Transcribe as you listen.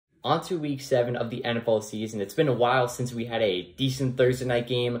On to week 7 of the NFL season. It's been a while since we had a decent Thursday night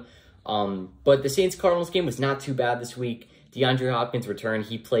game, but the Saints-Cardinals game was not too bad this week. DeAndre Hopkins returned.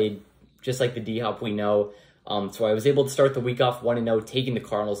 He played just like the D-Hop we know, so I was able to start the week off 1-0, taking the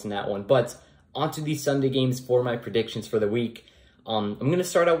Cardinals in that one. But on to these Sunday games for my predictions for the week. I'm going to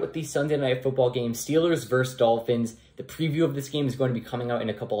start out with the Sunday Night Football game, Steelers versus Dolphins. The preview of this game is going to be coming out in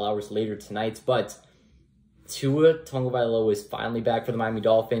a couple hours later tonight, but Tua Tagovailoa is finally back for the Miami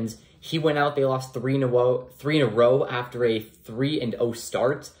Dolphins. He went out, they lost three in a row after a 3-0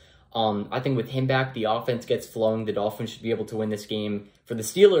 start. I think with him back, the offense gets flowing. The Dolphins should be able to win this game. For the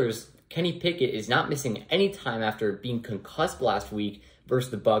Steelers, Kenny Pickett is not missing any time after being concussed last week versus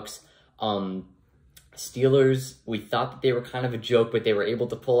the Bucs. Steelers, we thought that they were kind of a joke, but they were able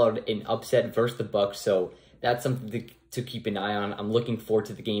to pull out an upset versus the Bucs, so that's something to keep an eye on. I'm looking forward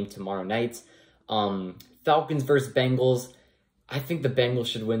to the game tomorrow night. Falcons versus Bengals. I think the Bengals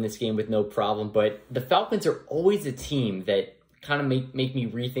should win this game with no problem, but the Falcons are always a team that kind of make me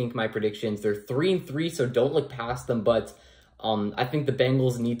rethink my predictions. They're 3-3, so don't look past them, but I think the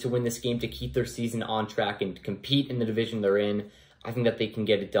Bengals need to win this game to keep their season on track and compete in the division they're in. I think that they can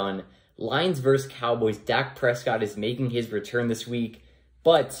get it done. Lions versus Cowboys. Dak Prescott is making his return this week,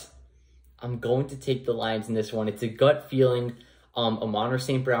 but I'm going to take the Lions in this one. It's a gut feeling. Amon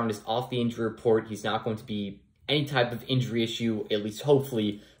St. Brown is off the injury report. He's not going to be any type of injury issue, at least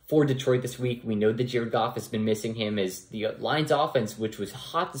hopefully, for Detroit this week. We know that Jared Goff has been missing him as the Lions offense, which was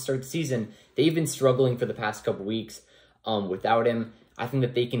hot to start the season. They've been struggling for the past couple weeks without him. I think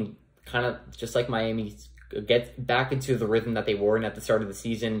that they can kind of, just like Miami, get back into the rhythm that they were in at the start of the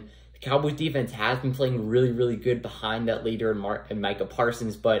season. Cowboys defense has been playing really, really good behind that leader and Micah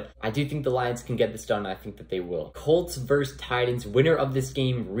Parsons, but I do think the Lions can get this done. I think that they will. Colts versus Titans. Winner of this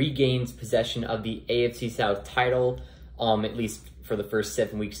game regains possession of the AFC South title, at least for the first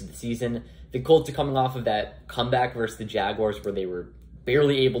 7 weeks of the season. The Colts are coming off of that comeback versus the Jaguars where they were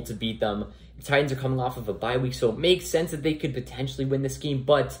barely able to beat them. The Titans are coming off of a bye week, so it makes sense that they could potentially win this game,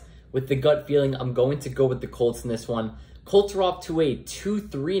 but with the gut feeling, I'm going to go with the Colts in this one. Colts are off to a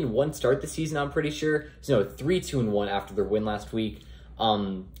 2-3-1 start this season, I'm pretty sure. So, no, 3-2-1 after their win last week.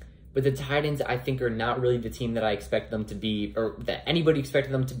 But the Titans, I think, are not really the team that I expect them to be, or that anybody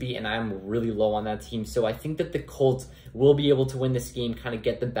expected them to be, and I'm really low on that team. So I think that the Colts will be able to win this game, kind of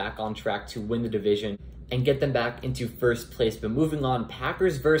get them back on track to win the division, and get them back into first place. But moving on,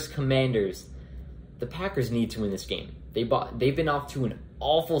 Packers versus Commanders. The Packers need to win this game. They've been off to an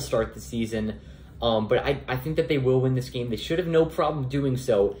awful start this season. But I think that they will win this game. They should have no problem doing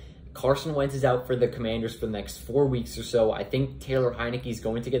so. Carson Wentz is out for the Commanders for the next 4 weeks or so. I think Taylor Heinicke is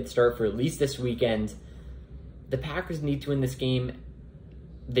going to get the start for at least this weekend. The Packers need to win this game.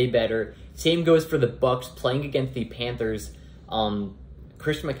 They better. Same goes for the Bucs playing against the Panthers.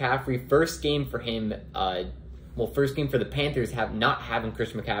 Christian McCaffrey, first game for him. First game for the Panthers not having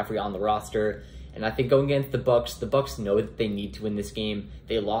Christian McCaffrey on the roster. And I think going against the Bucs know that they need to win this game.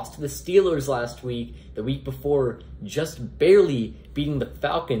 They lost to the Steelers last week. The week before, just barely beating the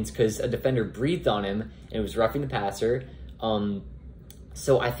Falcons because a defender breathed on him and it was roughing the passer.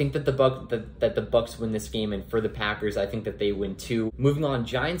 So I think that the Bucs win this game, and for the Packers, I think that they win too. Moving on,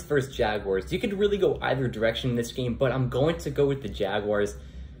 Giants versus Jaguars. You could really go either direction in this game, but I'm going to go with the Jaguars.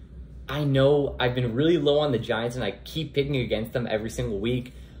 I know I've been really low on the Giants, and I keep picking against them every single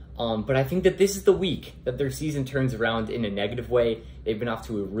week. But I think that this is the week that their season turns around in a negative way. They've been off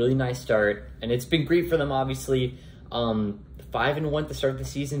to a really nice start, and it's been great for them, obviously. 5-1 to start the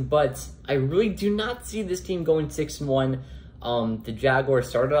season, but I really do not see this team going 6-1. The Jaguars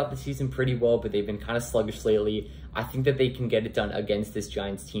started out the season pretty well, but they've been kind of sluggish lately. I think that they can get it done against this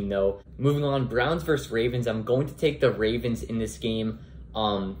Giants team, though. Moving on, Browns versus Ravens. I'm going to take the Ravens in this game.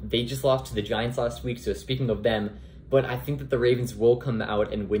 They just lost to the Giants last week, so speaking of them, but I think that the Ravens will come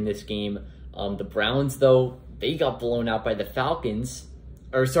out and win this game. The Browns, though, they got blown out by the Falcons.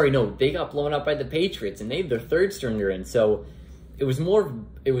 They got blown out by the Patriots, and they had their third stringer in. So it was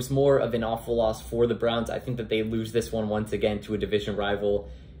more of an awful loss for the Browns. I think that they lose this one once again to a division rival.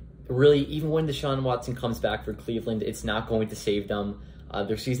 Really, even when Deshaun Watson comes back for Cleveland, it's not going to save them.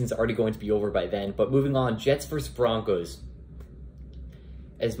 Their season's already going to be over by then. But moving on, Jets versus Broncos.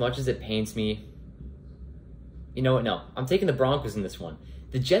 As much as it pains me, you know what? No, I'm taking the Broncos in this one.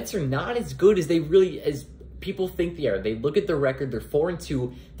 The Jets are not as good as people think they are. They look at their record, they're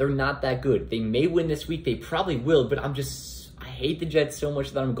 4-2. They're not that good. They may win this week. They probably will, but I hate the Jets so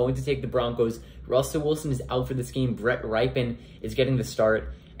much that I'm going to take the Broncos. Russell Wilson is out for this game. Brett Rypien is getting the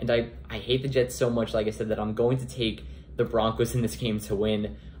start. And I hate the Jets so much, like I said, that I'm going to take the Broncos in this game to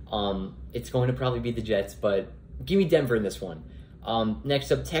win. It's going to probably be the Jets, but give me Denver in this one.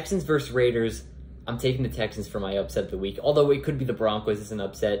 Next up, Texans versus Raiders. I'm taking the Texans for my upset of the week, although it could be the Broncos as an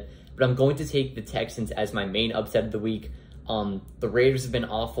upset, but I'm going to take the Texans as my main upset of the week. The Raiders have been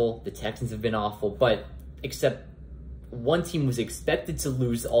awful, the Texans have been awful, but except one team was expected to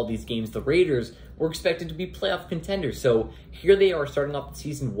lose all these games. The Raiders were expected to be playoff contenders, so here they are starting off the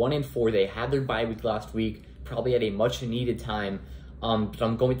season 1-4. They had their bye week last week, probably at a much needed time, but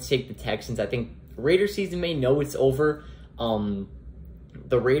I'm going to take the Texans. I think Raiders season may know it's over.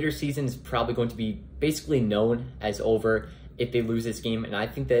 The Raiders season is probably going to be basically known as over if they lose this game, and I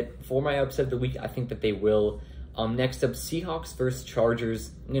think that for my upset of the week, I think that they will. Next up, Seahawks versus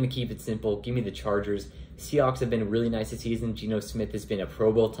Chargers. I'm going to keep it simple. Give me the Chargers. Seahawks have been really nice this season. Geno Smith has been a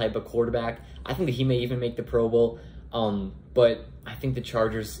Pro Bowl type of quarterback. I think that he may even make the Pro Bowl, but I think the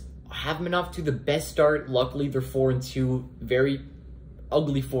Chargers have been off to the best start. Luckily, they're 4-2, very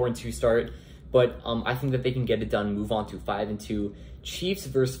ugly 4-2 start, but I think that they can get it done, move on to 5-2. Chiefs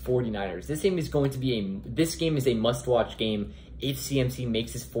versus 49ers. This game is a must-watch game if CMC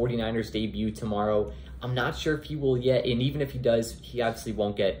makes his 49ers debut tomorrow. I'm not sure if he will yet, and even if he does, he obviously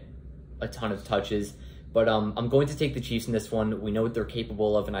won't get a ton of touches. But I'm going to take the Chiefs in this one. We know what they're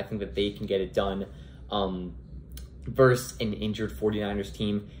capable of, and I think that they can get it done versus an injured 49ers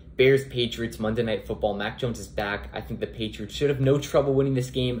team. Bears, Patriots, Monday Night Football. Mac Jones is back. I think the Patriots should have no trouble winning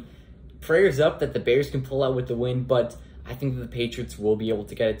this game. Prayers up that the Bears can pull out with the win, but I think that the Patriots will be able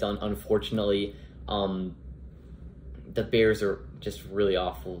to get it done. Unfortunately, the Bears are just really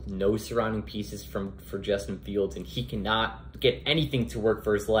awful. No surrounding pieces for Justin Fields, and he cannot get anything to work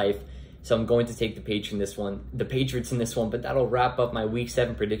for his life. So I'm going to take the Patriots in this one, but that'll wrap up my Week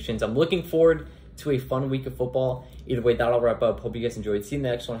 7 predictions. I'm looking forward to a fun week of football. Either way, that'll wrap up. Hope you guys enjoyed. See you in the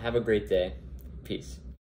next one. Have a great day. Peace.